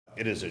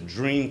It is a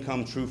dream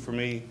come true for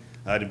me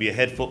to be a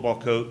head football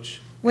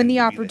coach. When the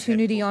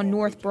opportunity on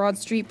North Broad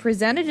Street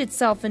presented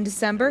itself in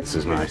December, this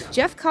is nice.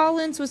 Geoff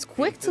Collins was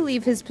quick to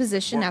leave his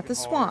position at the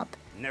Swamp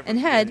and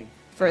head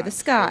for the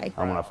Sky.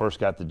 When I first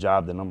got the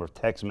job, the number of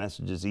text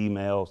messages,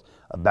 emails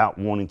about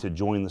wanting to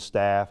join the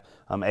staff,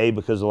 A,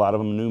 because a lot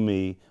of them knew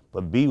me,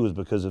 but B, was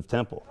because of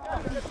Temple.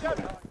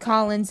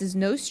 Collins is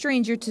no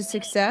stranger to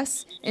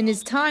success. In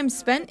his time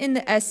spent in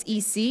the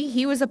SEC,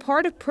 he was a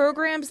part of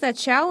programs that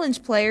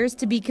challenge players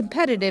to be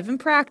competitive in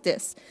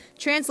practice,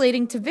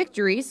 translating to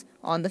victories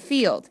on the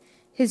field.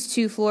 His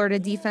two Florida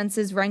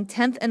defenses ranked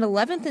 10th and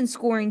 11th in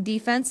scoring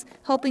defense,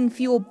 helping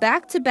fuel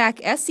back-to-back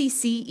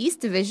SEC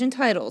East Division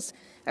titles,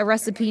 a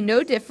recipe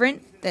no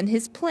different than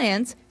his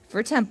plans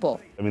for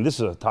Temple. I mean, this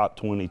is a top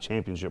 20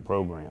 championship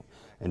program,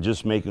 and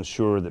just making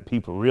sure that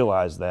people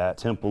realize that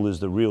Temple is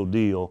the real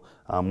deal.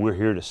 We're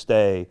here to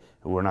stay,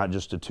 and we're not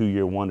just a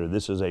two-year wonder.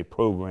 This is a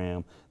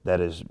program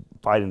that is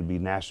fighting to be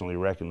nationally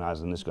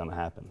recognized, and it's going to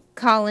happen.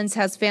 Collins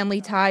has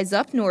family ties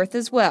up north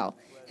as well.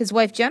 His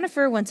wife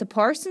Jennifer went to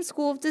Parsons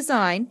School of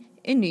Design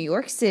in New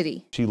York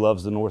City. She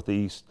loves the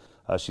Northeast.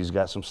 She's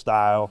got some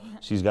style.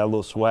 She's got a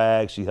little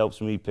swag. She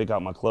helps me pick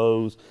out my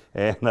clothes.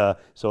 And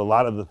so a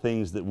lot of the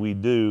things that we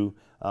do,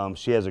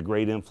 she has a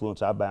great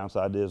influence. I bounce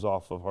ideas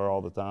off of her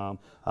all the time.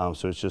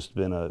 So it's just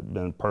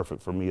been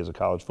perfect for me as a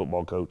college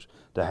football coach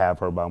to have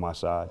her by my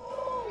side.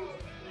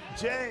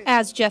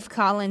 As Geoff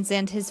Collins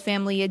and his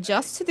family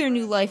adjust to their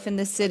new life in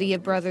the city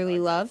of brotherly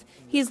love,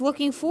 he is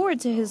looking forward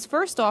to his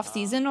first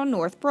offseason on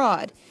North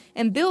Broad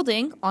and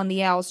building on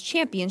the Owls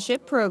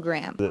championship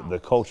program. The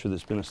culture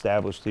that's been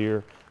established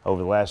here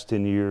over the last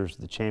 10 years,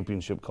 the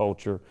championship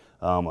culture,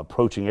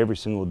 approaching every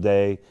single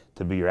day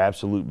to be your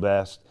absolute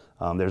best.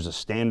 There's a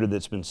standard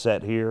that's been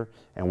set here,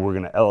 and we're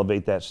going to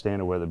elevate that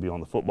standard, whether it be on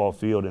the football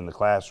field, in the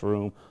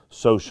classroom,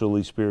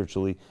 socially,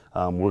 spiritually.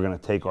 We're going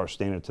to take our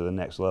standard to the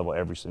next level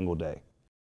every single day.